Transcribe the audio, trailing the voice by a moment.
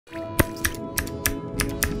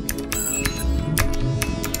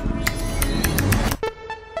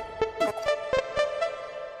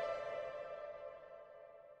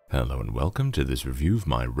Hello and welcome to this review of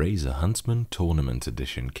my Razer Huntsman Tournament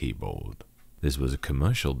Edition keyboard. This was a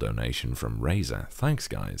commercial donation from Razer, thanks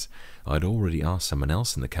guys. I'd already asked someone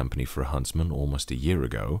else in the company for a Huntsman almost a year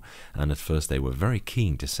ago, and at first they were very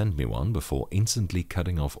keen to send me one before instantly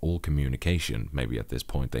cutting off all communication. Maybe at this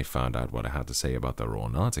point they found out what I had to say about the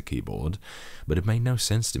Ornata keyboard, but it made no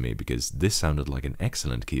sense to me because this sounded like an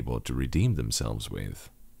excellent keyboard to redeem themselves with.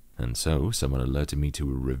 And so, someone alerted me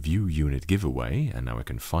to a review unit giveaway, and now I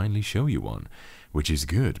can finally show you one, which is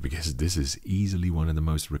good because this is easily one of the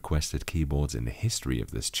most requested keyboards in the history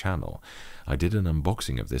of this channel. I did an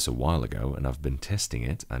unboxing of this a while ago, and I've been testing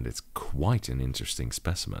it, and it's quite an interesting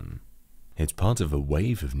specimen. It's part of a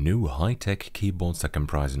wave of new high-tech keyboards that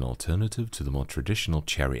comprise an alternative to the more traditional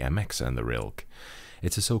Cherry MX and the Rilk.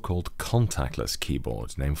 It's a so-called contactless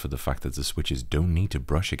keyboard, named for the fact that the switches don't need to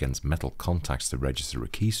brush against metal contacts to register a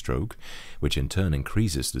keystroke, which in turn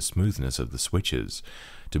increases the smoothness of the switches.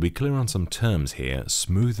 To be clear on some terms here,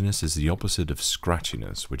 smoothness is the opposite of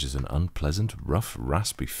scratchiness, which is an unpleasant, rough,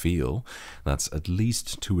 raspy feel that's at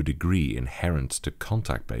least to a degree inherent to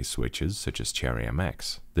contact-based switches such as Cherry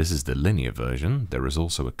MX. This is the linear version. There is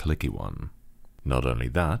also a clicky one. Not only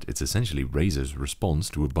that, it's essentially Razer's response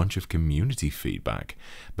to a bunch of community feedback.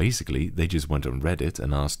 Basically, they just went on Reddit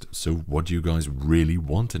and asked, so what do you guys really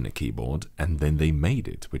want in a keyboard? And then they made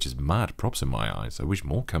it, which is mad props in my eyes. I wish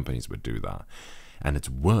more companies would do that. And it's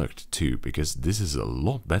worked too, because this is a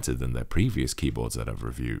lot better than their previous keyboards that I've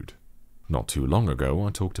reviewed. Not too long ago, I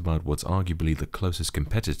talked about what's arguably the closest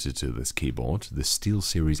competitor to this keyboard, the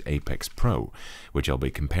SteelSeries Apex Pro, which I'll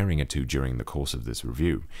be comparing it to during the course of this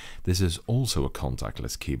review. This is also a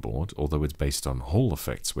contactless keyboard, although it's based on Hall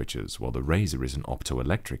effect switches, while the Razer is an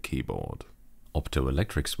optoelectric keyboard.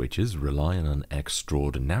 Optoelectric switches rely on an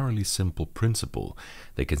extraordinarily simple principle.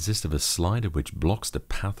 They consist of a slider which blocks the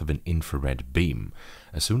path of an infrared beam.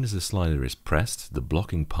 As soon as the slider is pressed, the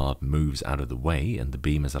blocking part moves out of the way and the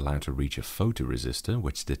beam is allowed to reach a photoresistor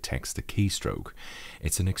which detects the keystroke.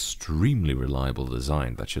 It's an extremely reliable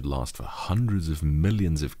design that should last for hundreds of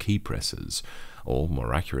millions of key presses. Or,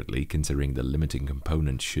 more accurately, considering the limiting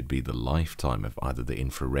component should be the lifetime of either the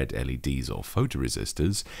infrared LEDs or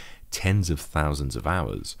photoresistors, tens of thousands of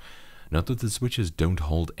hours. Note that the switches don't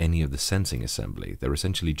hold any of the sensing assembly, they're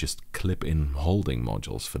essentially just clip-in holding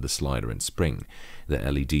modules for the slider and spring. The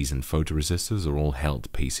LEDs and photoresistors are all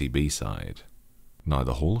held PCB side.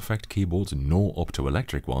 Neither Hall effect keyboards nor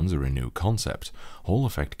optoelectric ones are a new concept. Hall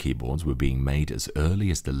effect keyboards were being made as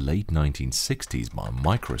early as the late 1960s by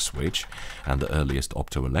Microswitch, and the earliest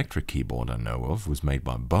optoelectric keyboard I know of was made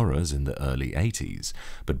by Burroughs in the early 80s,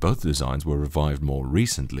 but both designs were revived more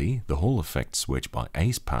recently, the Hall effect switch by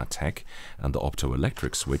Ace Tech and the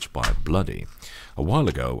optoelectric switch by Bloody. A while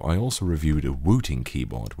ago, I also reviewed a Wooting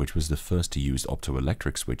keyboard, which was the first to use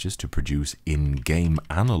optoelectric switches to produce in-game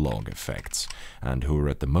analog effects, and who are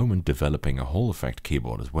at the moment developing a Hall effect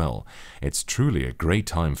keyboard as well. It's truly a great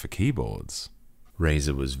time for keyboards.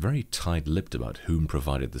 Razer was very tight-lipped about whom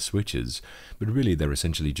provided the switches, but really they're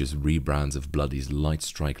essentially just rebrands of Bloody's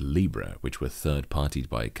Lightstrike Libra, which were third-partied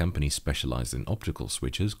by a company specialized in optical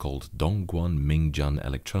switches called Dongguan Mingjun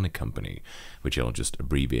Electronic Company, which I'll just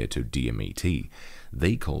abbreviate to DMET.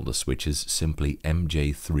 They call the switches simply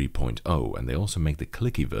MJ3.0, and they also make the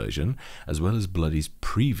clicky version, as well as Bloody's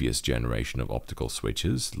previous generation of optical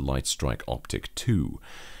switches, Lightstrike Optic 2.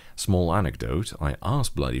 Small anecdote, I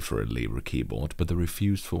asked Bloody for a Libra keyboard, but they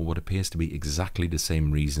refused for what appears to be exactly the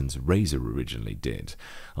same reasons Razer originally did.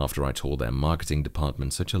 After I told their marketing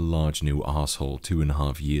department such a large new arsehole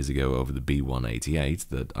 2.5 years ago over the B188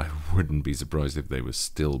 that I wouldn't be surprised if they were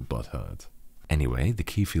still butthurt. Anyway, the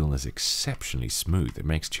key feel is exceptionally smooth. It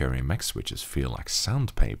makes Cherry MX switches feel like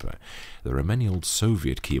sandpaper. There are many old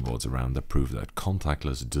Soviet keyboards around that prove that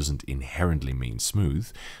contactless doesn't inherently mean smooth,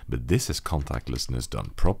 but this is contactlessness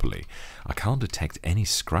done properly. I can't detect any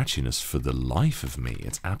scratchiness for the life of me.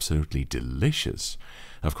 It's absolutely delicious.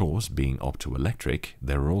 Of course, being optoelectric,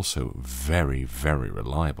 they're also very, very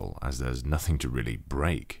reliable, as there's nothing to really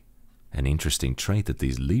break. An interesting trait that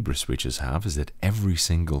these Libra switches have is that every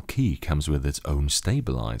single key comes with its own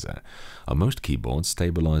stabilizer. On most keyboards,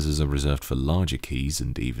 stabilizers are reserved for larger keys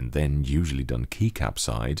and even then usually done keycap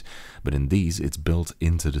side, but in these it's built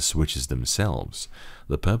into the switches themselves.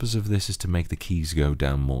 The purpose of this is to make the keys go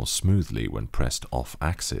down more smoothly when pressed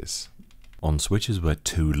off-axis. On switches where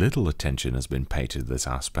too little attention has been paid to this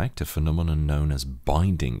aspect, a phenomenon known as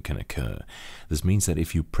binding can occur. This means that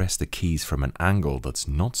if you press the keys from an angle that's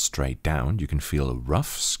not straight down, you can feel a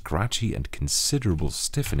rough, scratchy and considerable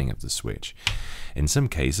stiffening of the switch. In some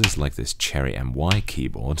cases, like this Cherry MY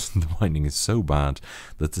keyboard, the binding is so bad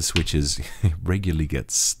that the switches regularly get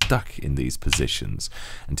stuck in these positions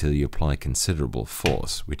until you apply considerable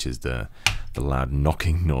force, which is the loud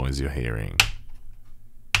knocking noise you're hearing.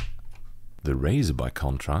 The Razer, by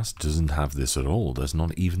contrast, doesn't have this at all. There's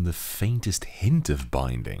not even the faintest hint of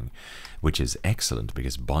binding, which is excellent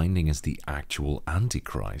because binding is the actual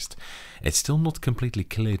Antichrist. It's still not completely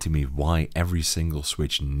clear to me why every single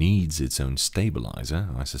switch needs its own stabilizer.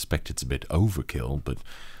 I suspect it's a bit overkill, but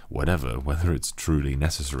whatever, whether it's truly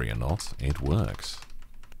necessary or not, it works.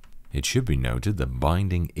 It should be noted that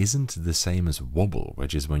binding isn't the same as wobble,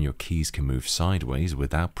 which is when your keys can move sideways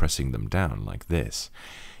without pressing them down, like this.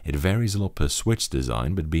 It varies a lot per switch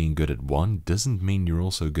design, but being good at one doesn't mean you're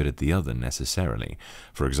also good at the other necessarily.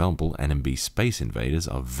 For example, NMB Space Invaders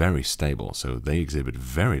are very stable, so they exhibit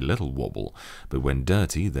very little wobble, but when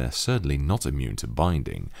dirty, they're certainly not immune to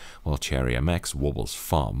binding, while Cherry MX wobbles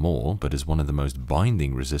far more, but is one of the most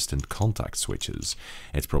binding-resistant contact switches.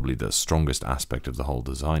 It's probably the strongest aspect of the whole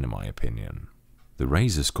design in my opinion. The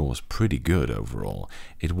Razer scores pretty good overall.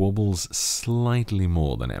 It wobbles slightly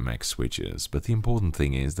more than MX switches, but the important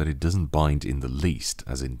thing is that it doesn't bind in the least,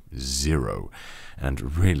 as in 0.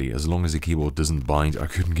 And really, as long as the keyboard doesn't bind, I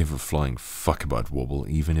couldn't give a flying fuck about wobble,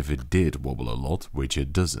 even if it did wobble a lot, which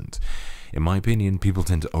it doesn't. In my opinion, people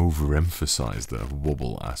tend to overemphasize the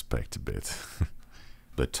wobble aspect a bit.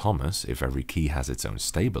 But Thomas, if every key has its own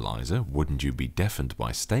stabilizer, wouldn't you be deafened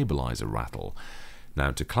by stabilizer rattle?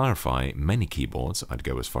 Now, to clarify, many keyboards, I'd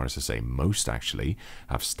go as far as to say most actually,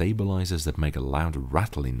 have stabilizers that make a loud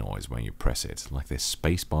rattling noise when you press it, like this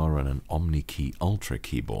spacebar on an OmniKey Ultra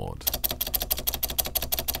keyboard.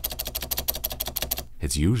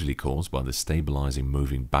 It's usually caused by the stabilizing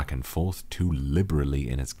moving back and forth too liberally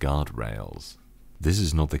in its guardrails. This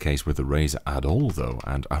is not the case with the Razer at all though,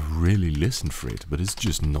 and I really listened for it, but it's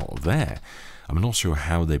just not there. I'm not sure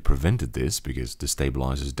how they prevented this, because the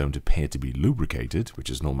stabilizers don't appear to be lubricated, which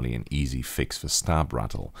is normally an easy fix for stab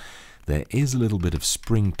rattle. There is a little bit of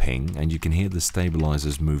spring ping, and you can hear the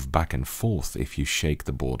stabilizers move back and forth if you shake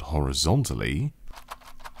the board horizontally.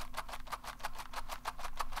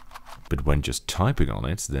 But when just typing on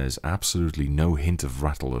it, there's absolutely no hint of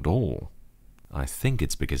rattle at all. I think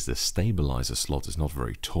it's because the stabilizer slot is not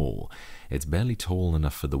very tall. It's barely tall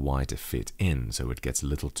enough for the wire to fit in, so it gets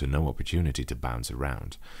little to no opportunity to bounce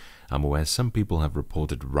around. I'm aware some people have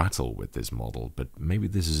reported rattle with this model, but maybe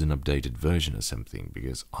this is an updated version or something,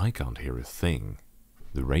 because I can't hear a thing.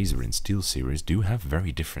 The Razer and SteelSeries do have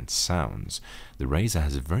very different sounds. The Razer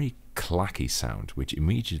has a very clacky sound, which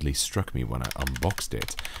immediately struck me when I unboxed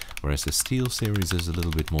it, whereas the SteelSeries is a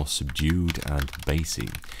little bit more subdued and bassy.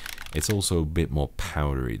 It's also a bit more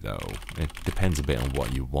powdery though. It depends a bit on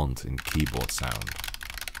what you want in keyboard sound.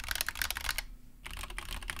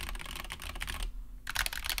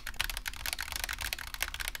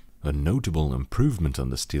 A notable improvement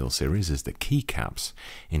on the SteelSeries is the keycaps.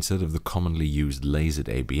 Instead of the commonly used lasered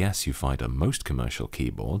ABS you find on most commercial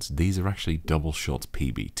keyboards, these are actually double-shot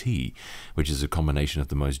PBT, which is a combination of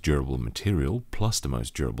the most durable material plus the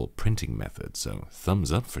most durable printing method, so thumbs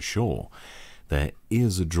up for sure. There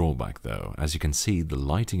is a drawback though. As you can see, the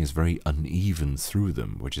lighting is very uneven through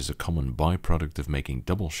them, which is a common byproduct of making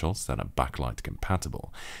double shots that are backlight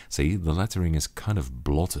compatible. See, the lettering is kind of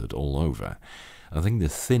blotted all over. I think the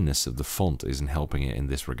thinness of the font isn't helping it in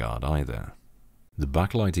this regard either. The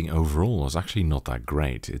backlighting overall is actually not that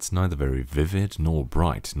great. It's neither very vivid nor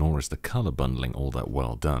bright, nor is the color bundling all that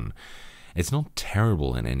well done. It's not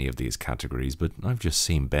terrible in any of these categories, but I've just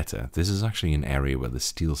seen better. This is actually an area where the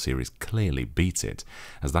SteelSeries clearly beats it,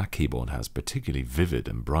 as that keyboard has particularly vivid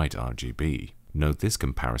and bright RGB. Note this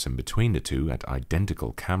comparison between the two at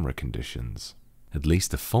identical camera conditions. At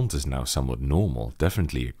least the font is now somewhat normal,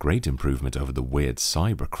 definitely a great improvement over the weird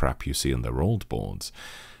cyber crap you see on their old boards.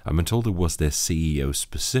 I've been told it was their CEO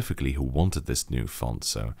specifically who wanted this new font,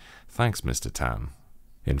 so thanks Mr. Tan.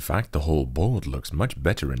 In fact, the whole board looks much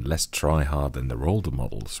better and less try-hard than their older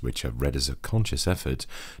models, which are read as a conscious effort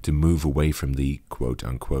to move away from the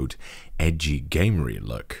quote-unquote edgy gamery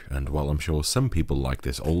look, and while I'm sure some people like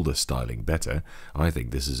this older styling better, I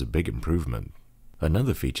think this is a big improvement.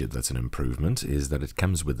 Another feature that's an improvement is that it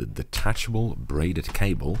comes with a detachable braided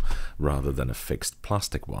cable rather than a fixed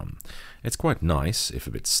plastic one. It's quite nice, if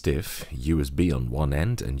a bit stiff, USB on one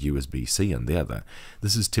end and USB-C on the other.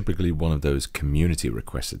 This is typically one of those community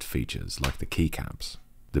requested features, like the keycaps.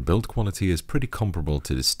 The build quality is pretty comparable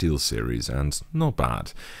to the Steel series and not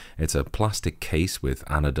bad. It's a plastic case with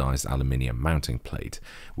anodized aluminium mounting plate.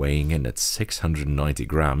 Weighing in at 690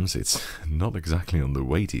 grams, it's not exactly on the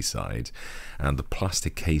weighty side, and the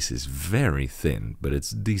plastic case is very thin, but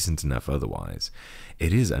it's decent enough otherwise.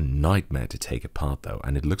 It is a nightmare to take apart though,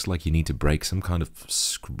 and it looks like you need to break some kind of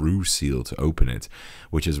screw seal to open it,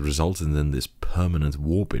 which has resulted in this permanent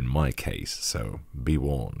warp in my case, so be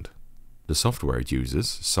warned. The software it uses,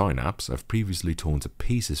 Synapse, I've previously torn to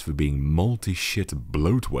pieces for being multi-shit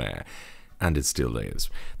bloatware, and it still is.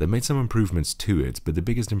 They made some improvements to it, but the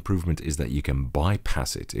biggest improvement is that you can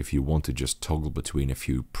bypass it if you want to just toggle between a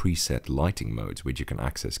few preset lighting modes which you can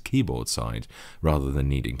access keyboard side rather than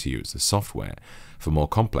needing to use the software. For more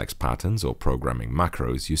complex patterns or programming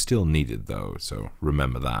macros, you still need it though, so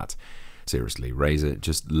remember that. Seriously, Razer,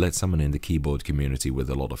 just let someone in the keyboard community with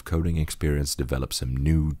a lot of coding experience develop some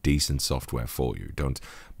new, decent software for you. Don't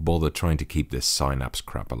bother trying to keep this Synapse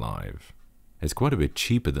crap alive. It's quite a bit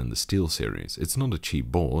cheaper than the Steel series. It's not a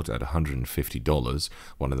cheap board at $150,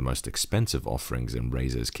 one of the most expensive offerings in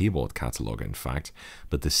Razer's keyboard catalog in fact,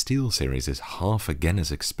 but the Steel series is half again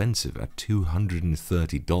as expensive at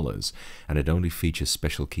 $230, and it only features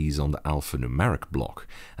special keys on the alphanumeric block,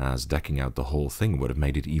 as decking out the whole thing would have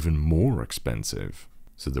made it even more expensive.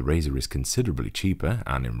 So the Razer is considerably cheaper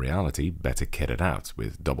and in reality better kitted out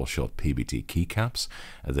with double-shot PBT keycaps,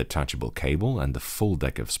 a detachable cable and the full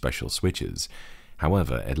deck of special switches.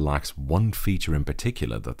 However, it lacks one feature in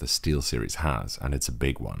particular that the Steel series has, and it's a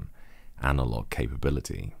big one: analog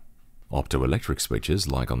capability. Optoelectric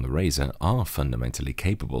switches, like on the Razer, are fundamentally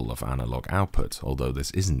capable of analog output, although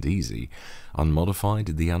this isn't easy.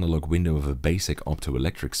 Unmodified, the analog window of a basic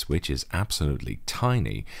optoelectric switch is absolutely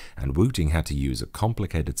tiny, and Wooting had to use a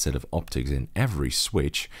complicated set of optics in every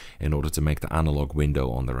switch in order to make the analog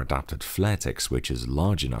window on their adapted FlareTech switches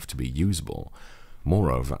large enough to be usable.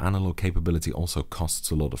 Moreover, analog capability also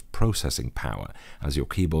costs a lot of processing power, as your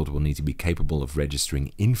keyboard will need to be capable of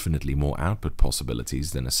registering infinitely more output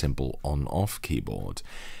possibilities than a simple on-off keyboard.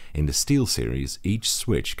 In the Steel series, each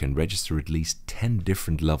switch can register at least 10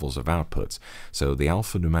 different levels of output, so the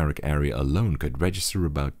alphanumeric area alone could register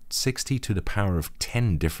about 60 to the power of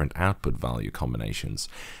 10 different output value combinations,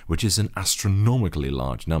 which is an astronomically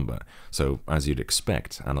large number, so as you'd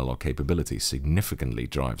expect, analog capability significantly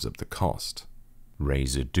drives up the cost.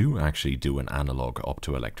 Razer do actually do an analog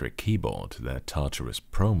optoelectric keyboard, their Tartarus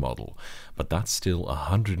Pro model, but that's still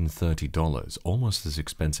 $130, almost as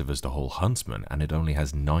expensive as the whole Huntsman, and it only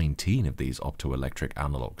has 19 of these optoelectric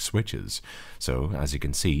analog switches, so as you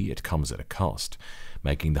can see it comes at a cost.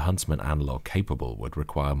 Making the Huntsman analog capable would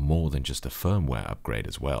require more than just a firmware upgrade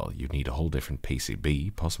as well. You'd need a whole different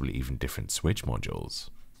PCB, possibly even different switch modules.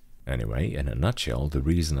 Anyway, in a nutshell, the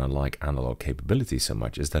reason I like analog capability so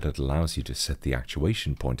much is that it allows you to set the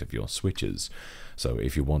actuation point of your switches. So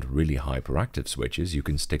if you want really hyperactive switches, you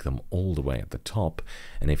can stick them all the way at the top,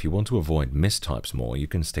 and if you want to avoid mistypes more, you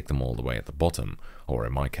can stick them all the way at the bottom, or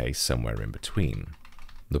in my case, somewhere in between.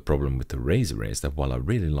 The problem with the Razer is that while I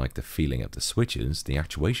really like the feeling of the switches, the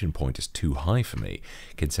actuation point is too high for me,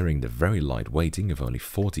 considering the very light weighting of only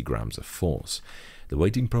 40 grams of force. The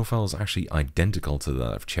weighting profile is actually identical to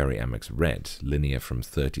that of Cherry MX Red, linear from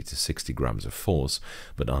 30 to 60 grams of force,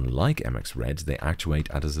 but unlike MX Red, they actuate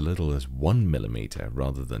at as little as 1 millimeter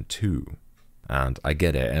rather than 2. And I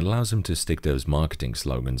get it, it allows them to stick those marketing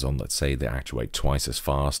slogans on that say they actuate twice as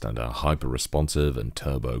fast and are hyper-responsive and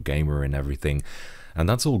turbo gamer and everything. And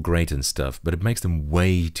that's all great and stuff, but it makes them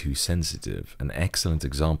way too sensitive, an excellent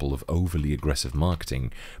example of overly aggressive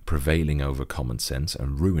marketing prevailing over common sense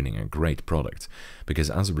and ruining a great product, because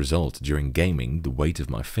as a result, during gaming, the weight of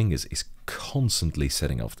my fingers is constantly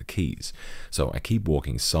setting off the keys, so I keep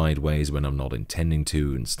walking sideways when I'm not intending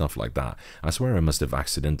to and stuff like that. I swear I must have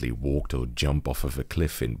accidentally walked or jumped off of a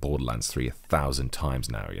cliff in Borderlands 3 1,000 times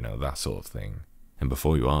now, you know, that sort of thing. And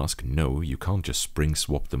before you ask, no, you can't just spring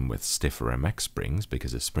swap them with stiffer MX springs,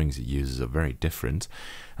 because the springs it uses are very different.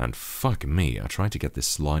 And fuck me, I tried to get this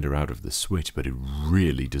slider out of the switch, but it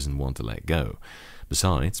really doesn't want to let go.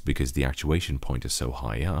 Besides, because the actuation point is so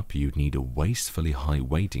high up, you'd need a wastefully high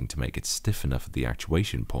weighting to make it stiff enough at the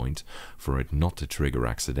actuation point for it not to trigger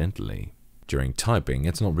accidentally. During typing,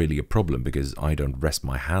 it's not really a problem because I don't rest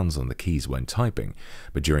my hands on the keys when typing,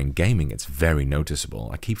 but during gaming it's very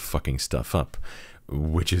noticeable. I keep fucking stuff up,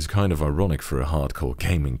 which is kind of ironic for a hardcore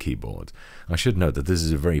gaming keyboard. I should note that this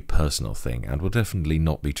is a very personal thing and will definitely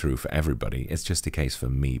not be true for everybody. It's just a case for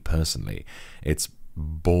me personally. It's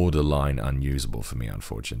borderline unusable for me,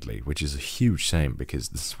 unfortunately, which is a huge shame because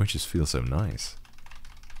the switches feel so nice.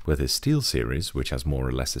 With his Steel series, which has more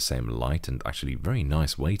or less the same light and actually very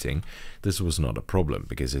nice weighting, this was not a problem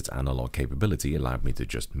because its analog capability allowed me to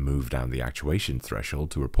just move down the actuation threshold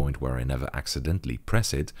to a point where I never accidentally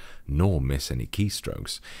press it nor miss any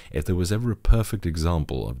keystrokes. If there was ever a perfect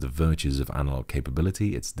example of the virtues of analog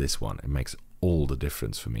capability, it's this one. It makes all the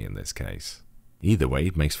difference for me in this case. Either way,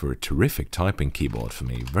 it makes for a terrific typing keyboard for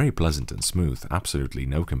me, very pleasant and smooth, absolutely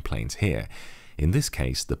no complaints here. In this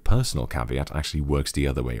case, the personal caveat actually works the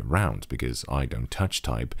other way around, because I don't touch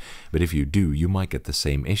type, but if you do, you might get the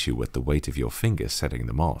same issue with the weight of your fingers setting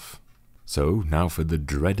them off. So, now for the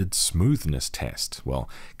dreaded smoothness test. Well,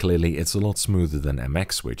 clearly it's a lot smoother than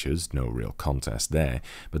MX switches, no real contest there,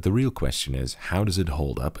 but the real question is, how does it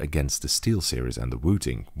hold up against the Steel series and the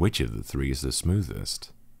Wooting? Which of the three is the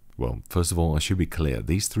smoothest? Well, first of all, I should be clear,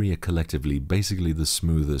 these three are collectively basically the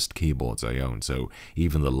smoothest keyboards I own, so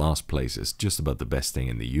even the last place is just about the best thing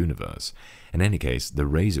in the universe. In any case, the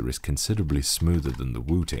Razer is considerably smoother than the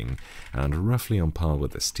Wooting, and roughly on par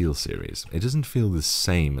with the Steel series. It doesn't feel the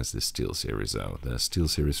same as the Steel series though. The Steel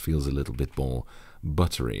series feels a little bit more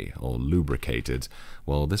buttery or lubricated,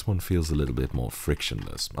 while this one feels a little bit more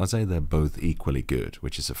frictionless. I'd say they're both equally good,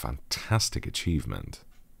 which is a fantastic achievement.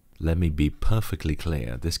 Let me be perfectly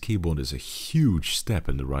clear, this keyboard is a huge step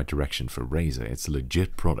in the right direction for Razer. It's a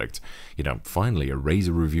legit product. You know, finally a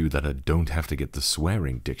Razer review that I don't have to get the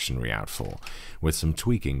swearing dictionary out for. With some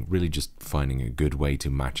tweaking, really just finding a good way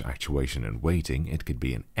to match actuation and weighting, it could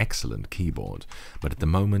be an excellent keyboard. But at the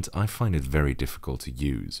moment, I find it very difficult to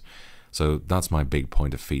use. So that's my big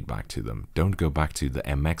point of feedback to them. Don't go back to the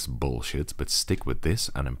MX bullshit, but stick with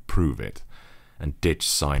this and improve it. And ditch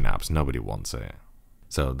Synapse, nobody wants it.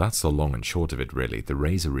 So that's the long and short of it really. The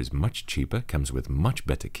Razer is much cheaper, comes with much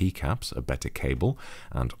better keycaps, a better cable,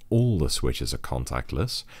 and all the switches are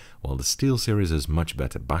contactless, while the Steel series has much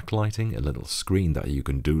better backlighting, a little screen that you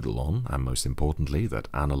can doodle on, and most importantly, that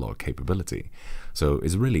analog capability. So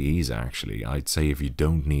it's really easy actually. I'd say if you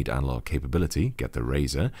don't need analog capability, get the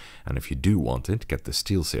Razer, and if you do want it, get the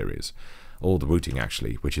Steel series. Or the Wooting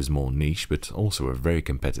actually, which is more niche, but also a very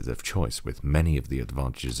competitive choice with many of the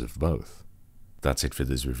advantages of both. That's it for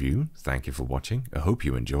this review. Thank you for watching. I hope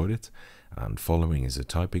you enjoyed it. And following is a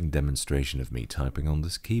typing demonstration of me typing on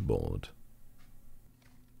this keyboard.